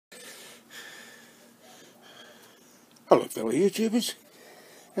Hello fellow YouTubers,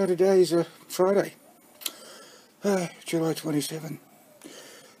 now today's Friday, July 27,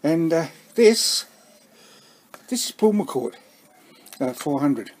 and this is Pulmicort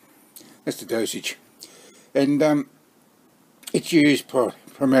 400, that's the dosage, and it's used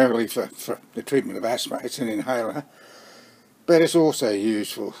primarily for the treatment of asthma. It's an inhaler, but it's also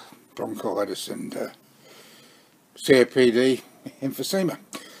used for bronchitis and COPD, emphysema,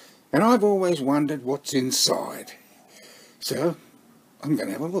 and I've always wondered what's inside. So, I'm going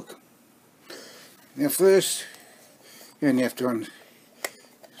to have a look. Now first, you only have to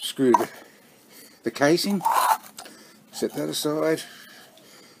unscrew the casing, set that aside,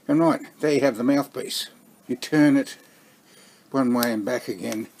 and right, there you have the mouthpiece. You turn it one way and back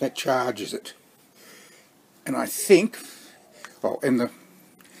again, that charges it. And I think, oh, and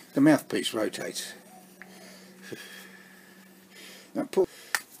the mouthpiece rotates. Now put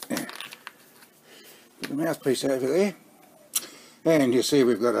the mouthpiece over there. And you see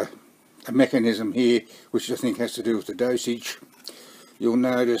we've got a mechanism here which I think has to do with the dosage. You'll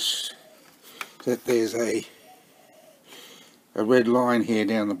notice that there's a red line here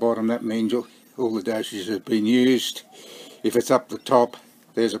down the bottom. That means all the dosages have been used. If it's up the top,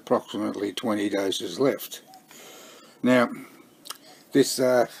 there's approximately 20 doses left. Now this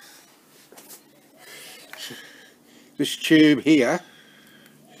tube here,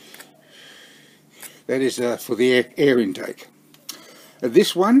 that is for the air intake.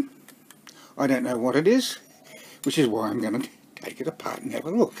 This one, I don't know what it is, which is why I'm going to take it apart and have a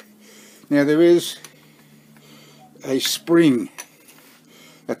look. Now there is a spring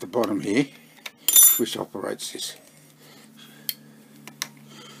at the bottom here which operates this.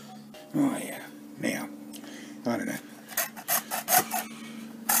 Oh yeah, now, I don't know.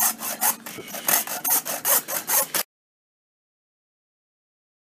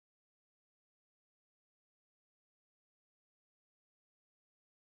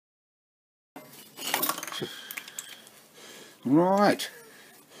 Right,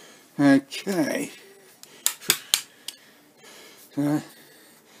 okay, so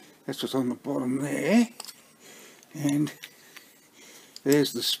that's what's on the bottom there, and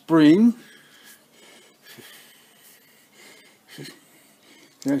there's the spring.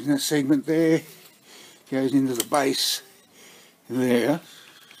 There's that segment there, goes into the base there.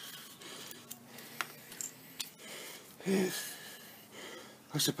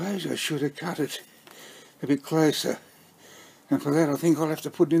 I suppose I should have cut it a bit closer. And for that I think I'll have to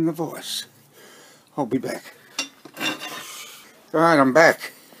put in the vice. I'll be back. Right, I'm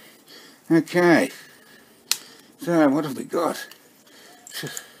back. Okay. So what have we got?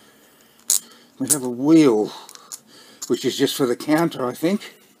 We have a wheel, which is just for the counter I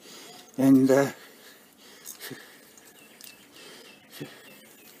think. And there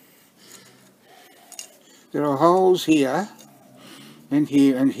are holes here, and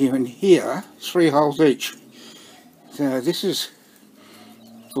here, and here, and here. 3 holes each. So this is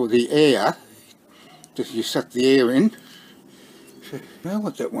for the air, just you suck the air in. So I don't know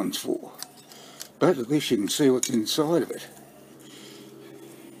what that one's for, but at least you can see what's inside of it.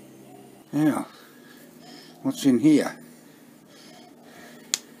 Now, what's in here?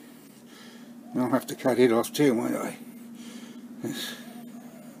 I'll have to cut it off too, won't I? Yes.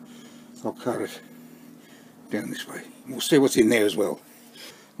 I'll cut it down this way. We'll see what's in there as well.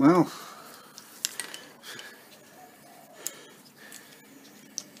 Well,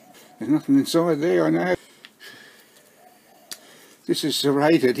 there's nothing inside there, I know. This is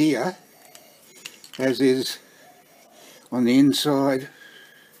serrated here, as is on the inside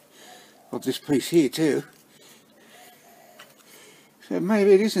of this piece here too. So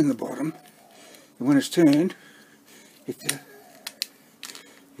maybe it is in the bottom. And when it's turned,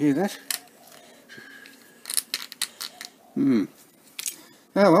 hear that? Oh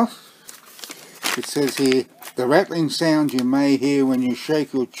well. It says here, the rattling sound you may hear when you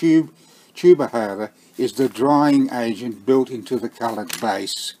shake your turbuhaler is the drying agent built into the coloured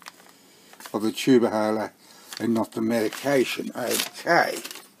base of the turbuhaler and not the medication. Okay,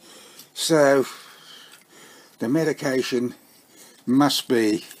 so the medication must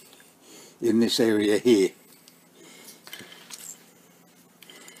be in this area here,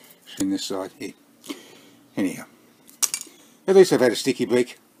 in this side here. Anyhow, at least I've had a sticky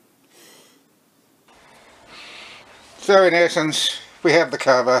beak. So in essence, we have the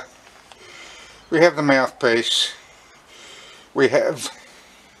cover, we have the mouthpiece, we have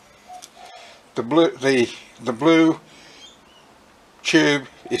the blue tube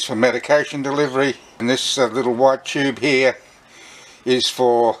is for medication delivery, and this little white tube here is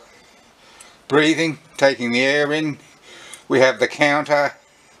for breathing, taking the air in. We have the counter,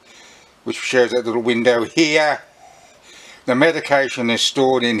 which shows that little window here, the medication is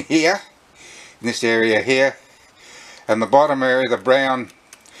stored in here, in this area here, and the bottom area, the brown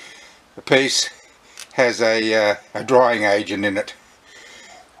piece, has a drying agent in it.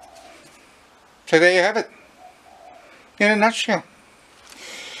 So there you have it, in a nutshell.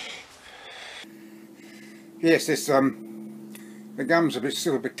 Yes, this the gum's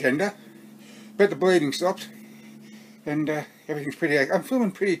still a bit tender, but the bleeding stopped, and everything's pretty. I'm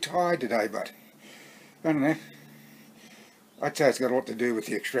feeling pretty tired today, but I don't know. I'd say it's got a lot to do with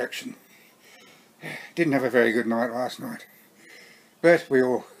the extraction. Didn't have a very good night last night, but we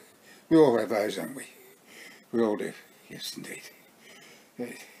all have those, don't we? We all do. Yes, indeed.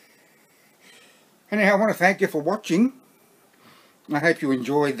 Yes. Anyhow, I want to thank you for watching. I hope you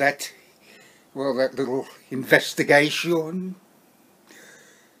enjoyed that. Well, that little investigation.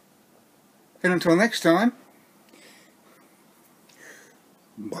 And until next time,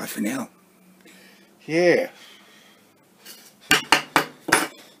 bye for now. Yeah.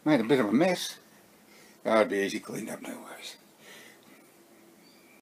 Made a bit of a mess. That'd be easy cleaned up now.